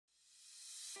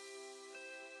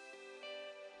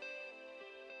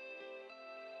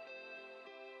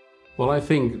Well, I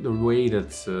think the way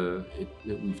that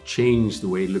we've changed the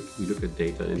way we look at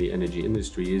data in the energy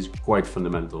industry is quite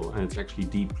fundamental, and it's actually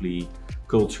deeply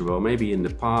cultural. Maybe in the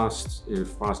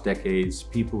past decades,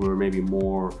 people were maybe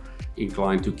more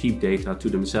inclined to keep data to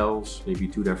themselves, maybe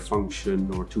to their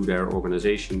function or to their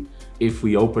organization. If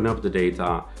we open up the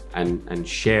data and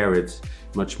share it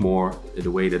much more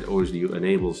the way that OSDU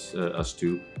enables us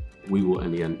to, we will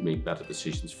in the end make better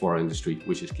decisions for our industry,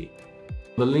 which is key.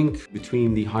 The link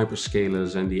between the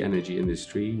hyperscalers and the energy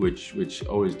industry, which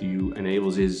OSDU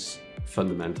enables, is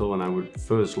fundamental, and I would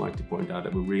first like to point out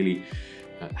that we're really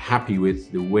happy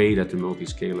with the way that the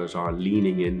multiscalers are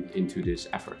leaning into this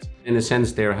effort. In a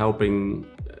sense, they're helping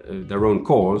their own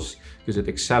cause, because it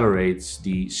accelerates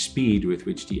the speed with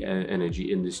which the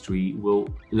energy industry will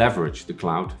leverage the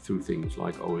cloud through things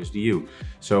like OSDU.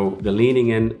 So they're leaning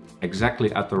in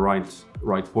exactly at the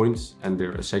right points, and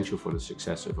they're essential for the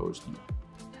success of OSDU.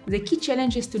 The key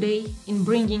challenges today in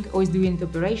bringing OSDU into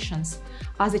operations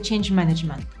are the change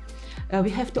management. We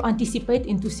have to anticipate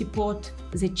and to support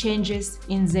the changes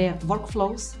in the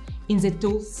workflows, in the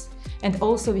tools, and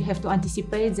also we have to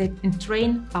anticipate that and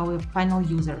train our final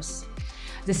users.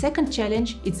 The second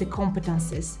challenge is the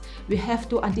competencies. We have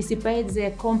to anticipate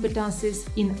the competencies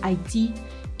in IT,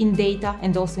 in data,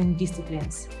 and also in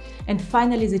disciplines. And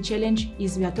finally, the challenge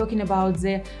is we are talking about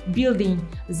the building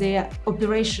the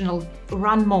operational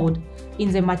run mode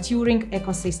in the maturing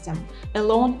ecosystem.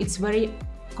 Alone, it's very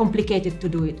complicated to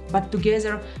do it, but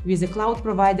together with the cloud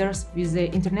providers, with the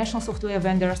international software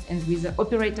vendors, and with the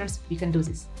operators, we can do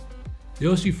this. The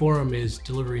OSDU Forum is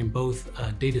delivering both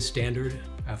a data standard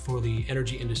for the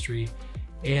energy industry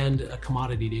and a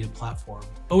commodity data platform.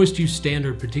 OSDU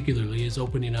standard particularly is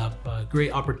opening up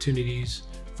great opportunities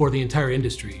for the entire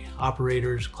industry,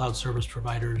 operators, cloud service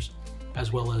providers,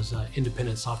 as well as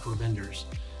independent software vendors.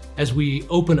 As we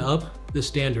open up the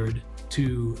standard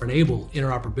to enable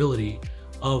interoperability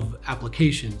of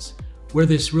applications, where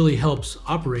this really helps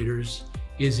operators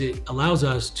is it allows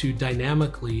us to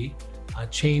dynamically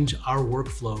change our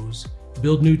workflows,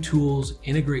 build new tools,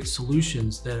 integrate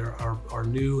solutions that are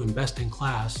new and best in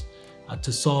class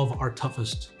to solve our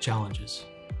toughest challenges.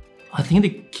 I think the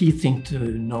key thing to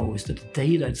know is that the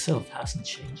data itself hasn't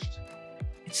changed.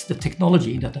 It's the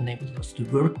technology that enables us to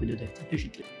work with the data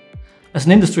efficiently. As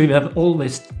an industry, we have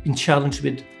always been challenged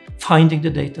with finding the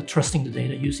data, trusting the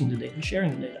data, using the data,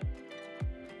 sharing the data.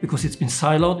 Because it's been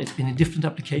siloed, it's been in different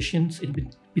applications, it's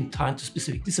been tied to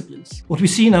specific disciplines. What we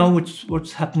see now,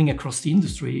 what's happening across the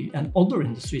industry and other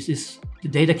industries, is the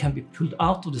data can be pulled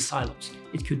out of the silos.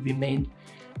 It could be made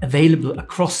available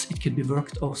across, it could be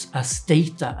worked as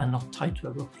data and not tied to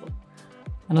a workflow.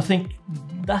 And I think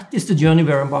that is the journey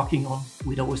we're embarking on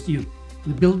with OSDU.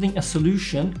 We're building a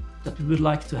solution that we would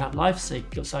like to have life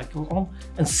cycle on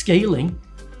and scaling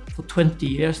for 20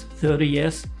 years, 30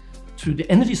 years, through the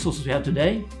energy sources we have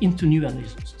today into new energy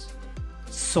sources.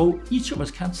 So each of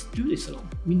us can't do this alone.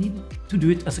 We need to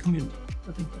do it as a community.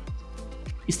 I think that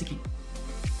is the key.